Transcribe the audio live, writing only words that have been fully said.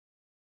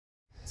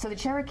So the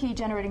Cherokee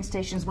generating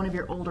station is one of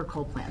your older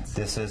coal plants.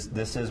 This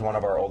is one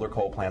of our older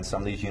coal plants.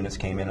 Some of these units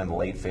came in the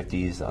late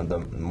 50s. The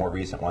more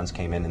recent ones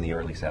came in the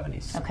early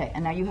 70s. Okay,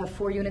 and now you have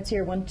 4 units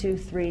here, 1, 2,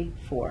 3,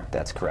 4.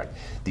 That's correct.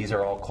 These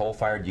are all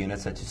coal-fired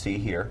units that you see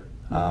here,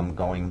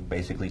 going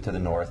basically to the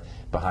north.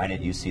 Behind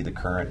it, you see the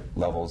current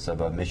levels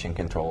of emission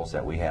controls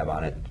that we have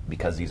on it.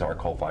 Because these are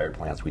coal-fired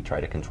plants, we try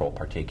to control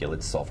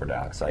particulates, sulfur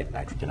dioxide,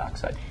 nitrogen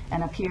oxide.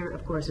 And up here,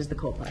 of course, is the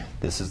coal pile.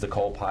 This is the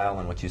coal pile,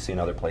 and what you see in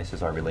other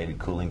places are related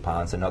cooling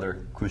ponds.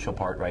 Another crucial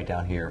part right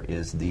down here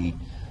is the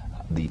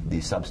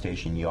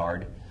substation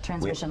yard.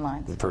 Transmission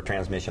lines. For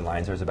transmission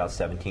lines, there's about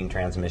 17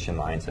 transmission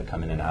lines that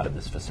come in and out of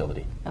this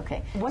facility.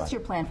 Okay. What's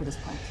your plan for this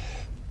plant?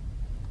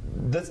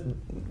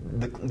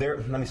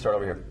 Let me start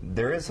over here.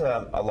 There is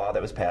a law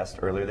that was passed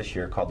earlier this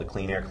year called the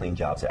Clean Air, Clean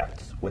Jobs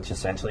Act, which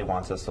essentially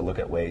wants us to look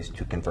at ways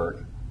to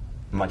convert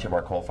much of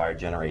our coal-fired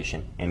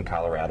generation in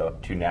Colorado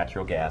to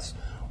natural gas,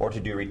 or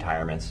to do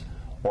retirements,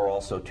 or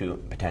also to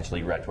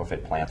potentially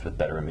retrofit plants with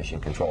better emission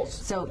controls.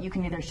 So you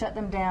can either shut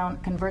them down,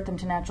 convert them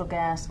to natural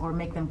gas, or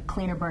make them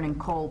cleaner burning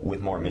coal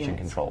with more emission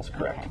units. Controls,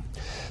 correct. Okay.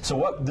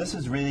 So this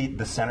is really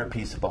the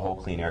centerpiece of the whole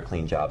Clean Air,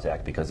 Clean Jobs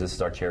Act, because this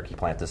is our Cherokee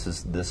plant. This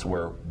is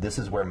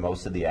where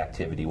most of the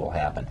activity will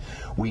happen.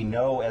 We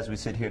know as we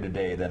sit here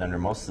today that under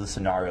most of the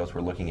scenarios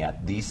we're looking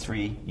at, these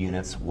 3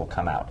 units will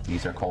come out.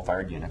 These are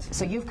coal-fired units.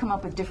 So you've come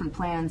up with different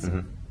plans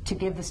to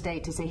give the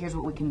state to say, here's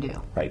what we can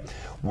do. Right.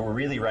 We're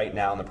really right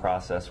now in the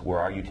process where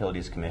our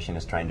Utilities Commission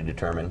is trying to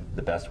determine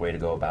the best way to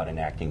go about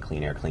enacting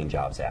Clean Air, Clean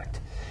Jobs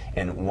Act.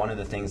 And one of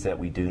the things that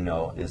we do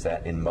know is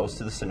that in most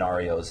of the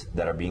scenarios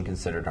that are being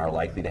considered and are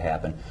likely to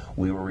happen,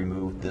 we will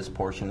remove this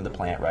portion of the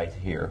plant right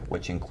here,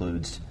 which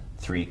includes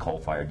 3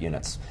 coal-fired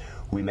units.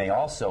 We may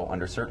also,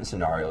 under certain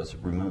scenarios,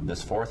 remove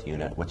this 4th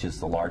unit, which is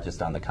the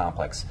largest on the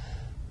complex.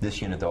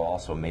 This unit, though,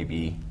 also may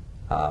be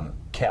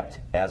kept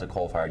as a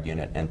coal-fired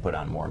unit and put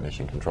on more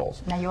emission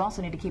controls. Now you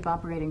also need to keep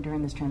operating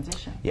during this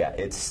transition. Yeah,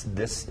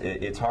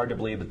 it's hard to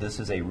believe, but this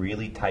is a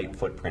really tight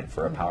footprint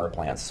for a power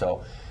plant.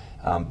 So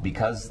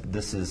because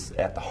this is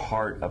at the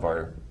heart of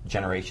our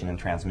generation and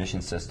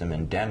transmission system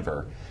in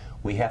Denver,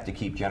 we have to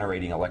keep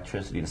generating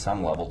electricity to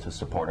some level to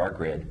support our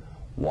grid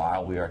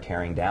while we are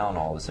tearing down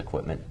all this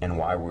equipment and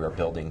while we are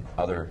building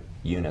other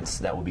units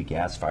that will be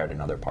gas-fired in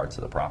other parts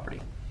of the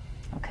property.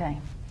 Okay.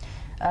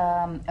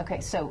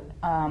 So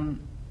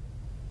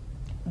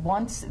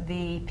once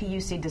the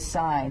PUC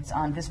decides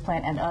on this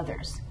plant and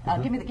others,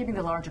 give me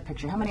the larger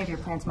picture. How many of your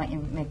plants might you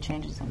make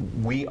changes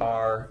in? We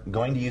are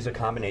going to use a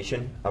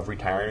combination of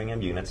retiring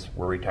of units.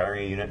 We're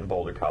retiring a unit in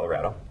Boulder,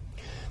 Colorado.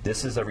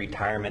 This is a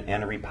retirement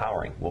and a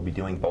repowering. We'll be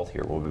doing both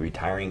here. We'll be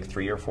retiring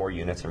 3 or 4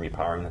 units and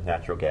repowering with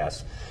natural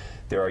gas.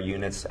 There are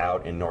units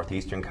out in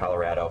northeastern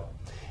Colorado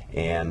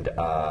and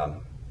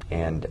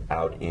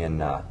out in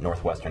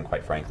northwestern,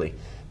 quite frankly,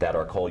 that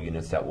are coal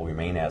units that will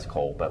remain as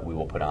coal, but we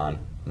will put on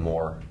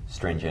more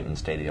stringent and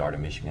state-of-the-art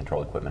emission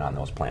control equipment on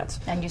those plants.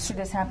 And you see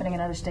this happening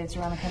in other states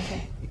around the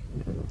country?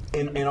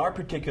 In our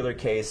particular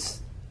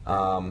case,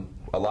 a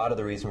lot of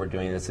the reason we're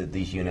doing this is that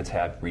these units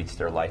have reached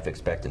their life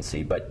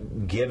expectancy,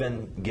 but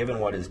given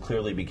what is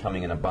clearly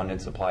becoming an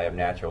abundant supply of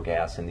natural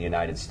gas in the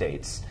United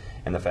States,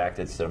 and the fact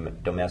that it's a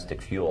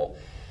domestic fuel,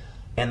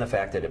 and the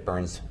fact that it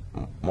burns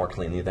more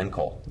cleanly than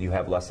coal. You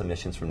have less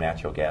emissions from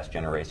natural gas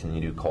generation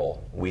than you do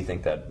coal. We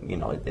think that,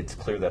 it's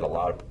clear that a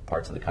lot of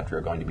parts of the country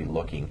are going to be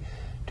looking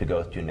to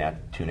go to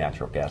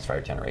natural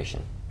gas-fired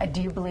generation.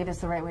 Do you believe it's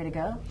the right way to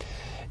go?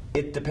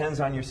 It depends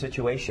on your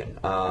situation.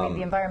 I mean,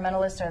 the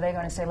environmentalists, are they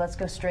going to say, let's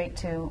go straight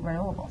to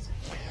renewables?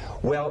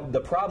 Well, the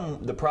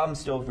problem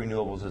still with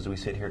renewables as we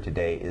sit here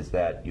today is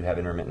that you have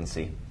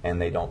intermittency and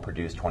they don't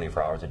produce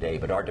 24 hours a day,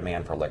 but our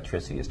demand for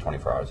electricity is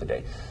 24 hours a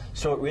day.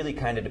 So it really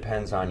kind of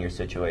depends on your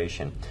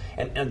situation.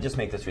 And just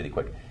make this really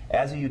quick.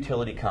 As a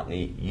utility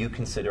company, you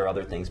consider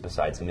other things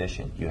besides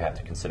emission. You have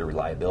to consider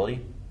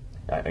reliability.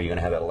 Are you going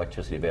to have that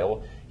electricity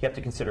available? You have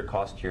to consider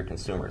cost to your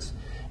consumers.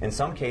 In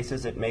some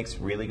cases, it makes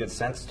really good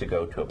sense to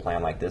go to a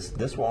plan like this.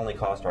 This will only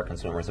cost our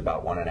consumers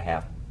about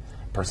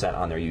 1.5%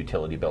 on their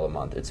utility bill a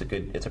month. It's a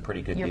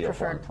pretty good deal. Your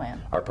preferred plan.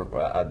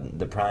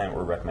 The plan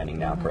we're recommending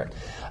now, correct.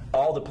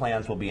 All the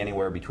plans will be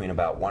anywhere between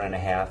about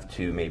 1.5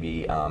 to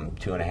maybe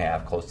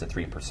 2.5, close to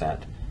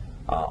 3%.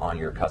 On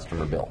your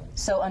customer bill.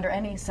 So under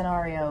any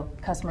scenario,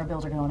 customer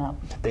bills are going up?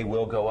 They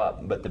will go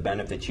up, but the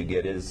benefit you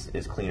get is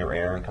cleaner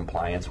air and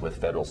compliance with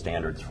federal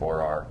standards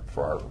for our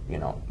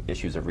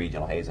issues of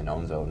regional haze and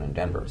ozone in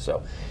Denver.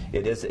 So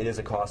it is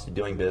a cost of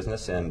doing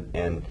business,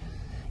 and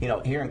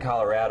here in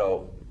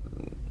Colorado,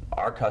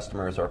 our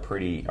customers are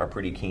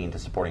pretty keen to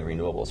supporting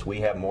renewables. We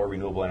have more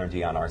renewable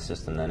energy on our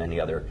system than any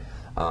other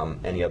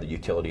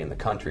utility in the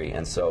country,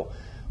 and so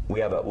we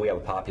have a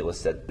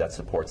populace that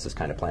supports this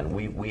kind of plan.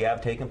 We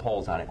have taken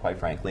polls on it, quite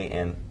frankly,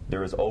 and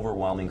there is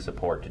overwhelming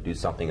support to do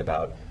something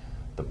about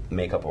the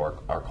makeup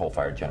of our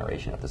coal-fired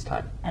generation at this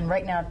time. And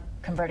right now,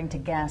 converting to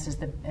gas is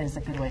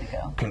a good way to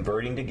go.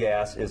 Converting to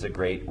gas is a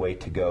great way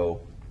to go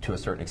to a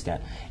certain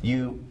extent.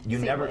 You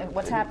never.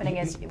 What's happening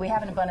is we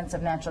have an abundance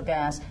of natural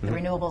gas. The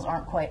renewables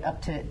aren't quite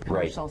up to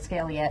commercial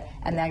scale yet,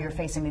 and now you're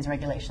facing these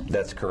regulations.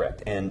 That's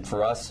correct. And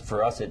for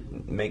us,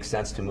 it makes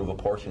sense to move a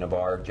portion of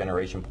our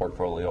generation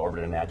portfolio over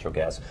to natural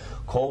gas.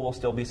 Coal will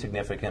still be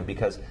significant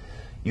because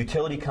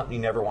utility company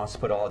never wants to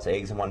put all its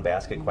eggs in one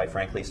basket, quite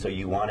frankly. So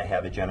you want to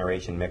have a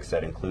generation mix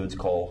that includes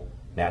coal,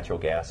 natural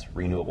gas,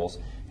 renewables,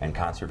 and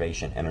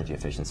conservation, energy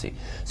efficiency.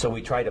 So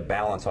we try to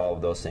balance all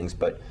of those things,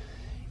 but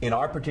in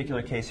our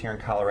particular case here in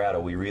Colorado,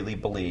 we really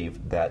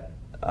believe that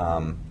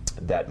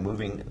that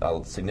moving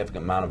a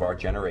significant amount of our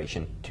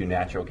generation to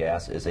natural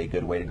gas is a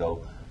good way to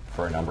go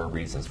for a number of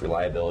reasons: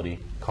 reliability,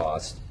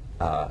 cost,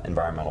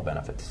 environmental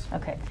benefits.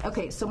 Okay.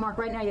 Okay. So, Mark,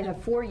 right now you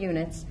have 4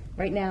 units.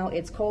 Right now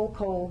it's coal,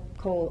 coal,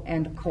 coal,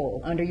 and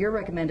coal. Under your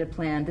recommended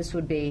plan, this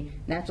would be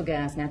natural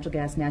gas, natural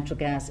gas, natural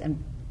gas,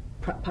 and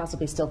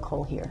possibly still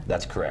coal here.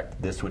 That's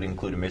correct. This would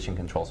include emission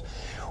controls.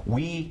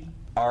 We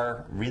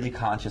are really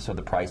conscious of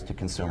the price to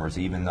consumers,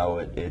 even though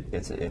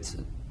it's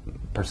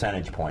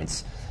percentage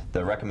points.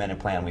 The recommended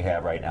plan we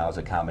have right now is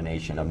a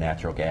combination of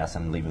natural gas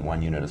and leaving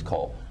 1 unit as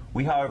coal.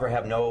 We, however,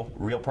 have no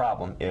real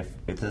problem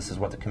if this is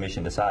what the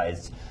Commission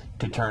decides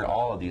to turn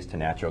all of these to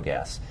natural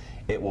gas.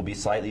 It will be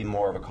slightly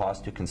more of a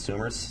cost to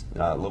consumers,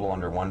 a little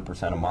under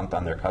 1% a month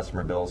on their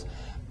customer bills,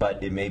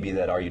 but it may be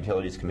that our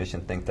Utilities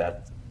Commission thinks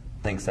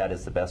that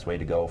is the best way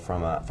to go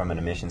from an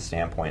emission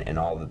standpoint, and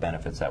all of the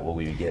benefits that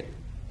we get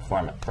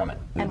from it.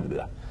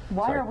 And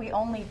why are we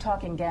only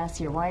talking gas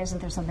here? Why isn't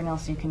there something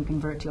else you can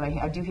convert to?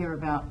 I do hear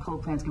about coal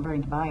plants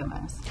converting to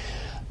biomass.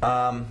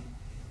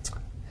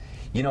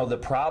 You know, the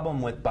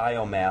problem with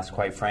biomass,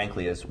 quite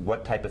frankly, is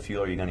what type of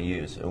fuel are you going to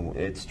use?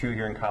 It's true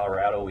here in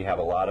Colorado, we have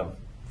a lot of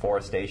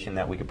forestation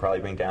that we could probably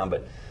bring down,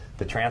 but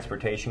the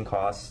transportation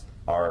costs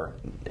are,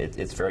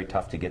 it's very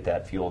tough to get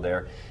that fuel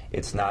there.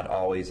 It's not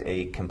always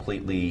a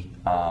completely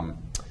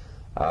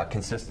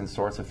consistent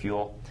source of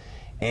fuel,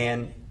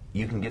 and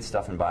you can get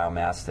stuff in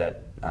biomass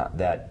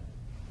that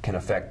can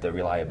affect the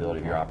reliability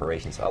of your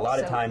operations. A lot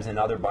of times in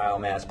other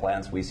biomass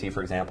plants, we see,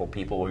 for example,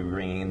 people will be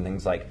bringing in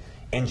things like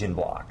engine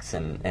blocks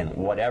and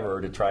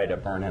whatever to try to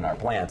burn in our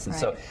plants. And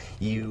so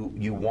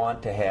you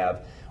want to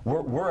have,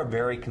 we're a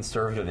very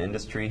conservative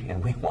industry,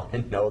 and we want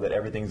to know that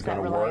everything's going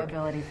to work.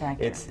 Reliability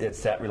factor.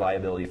 It's that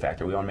reliability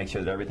factor. We want to make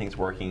sure that everything's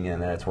working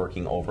and that it's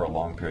working over a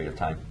long period of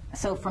time.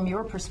 So from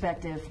your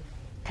perspective,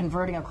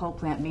 converting a coal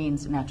plant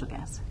means natural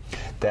gas?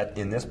 That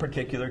in this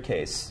particular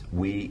case,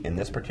 in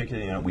this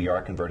particular unit, we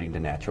are converting to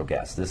natural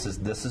gas. This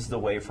is the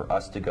way for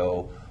us to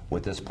go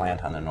with this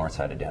plant on the north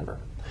side of Denver.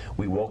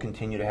 We will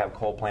continue to have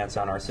coal plants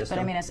on our system.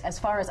 But I mean, as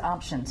far as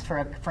options for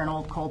an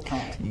old coal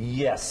plant.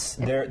 Yes,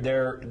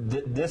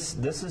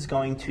 this is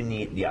going to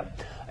need, yeah.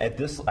 At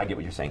this, I get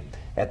what you're saying.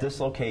 At this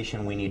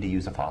location, we need to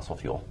use a fossil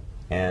fuel.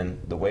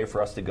 And the way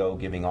for us to go,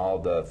 giving all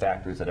the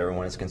factors that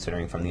everyone is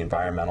considering, from the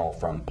environmental,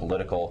 from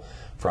political,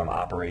 from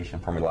operation,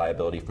 from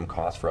reliability, from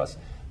cost for us,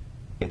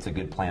 it's a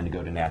good plan to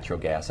go to natural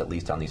gas, at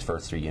least on these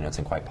first 3 units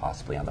and quite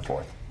possibly on the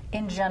 4th.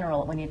 In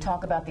general, when you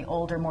talk about the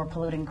older, more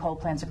polluting coal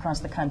plants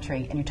across the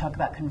country and you talk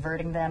about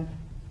converting them,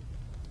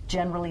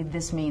 generally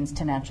this means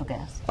to natural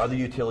gas. Other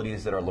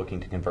utilities that are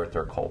looking to convert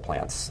their coal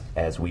plants,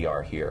 as we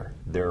are here,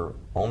 their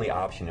only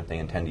option if they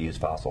intend to use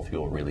fossil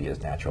fuel really is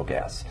natural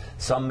gas.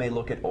 Some may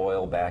look at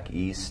oil back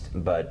east,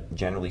 but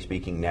generally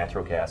speaking,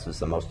 natural gas is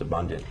the most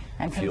abundant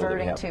and fuel that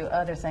we have. Converting to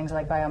other things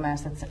like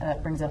biomass,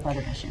 that brings up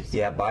other issues.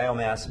 Yeah,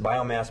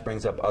 biomass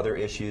brings up other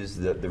issues,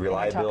 the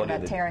reliability. You're talking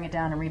about tearing it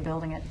down and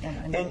rebuilding it.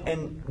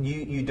 And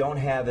you don't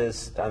have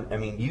as, I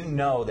mean, you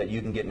know that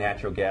you can get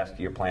natural gas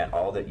to your plant,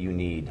 all that you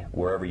need,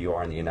 wherever you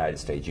are in the United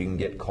States. You can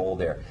get coal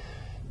there.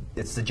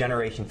 It's the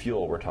generation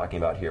fuel we're talking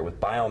about here. With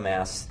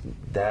biomass,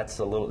 that gets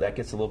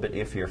a little bit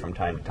iffier from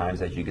time to time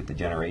as you get the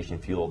generation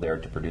fuel there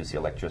to produce the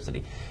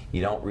electricity.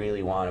 You don't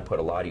really want to put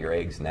a lot of your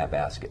eggs in that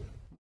basket.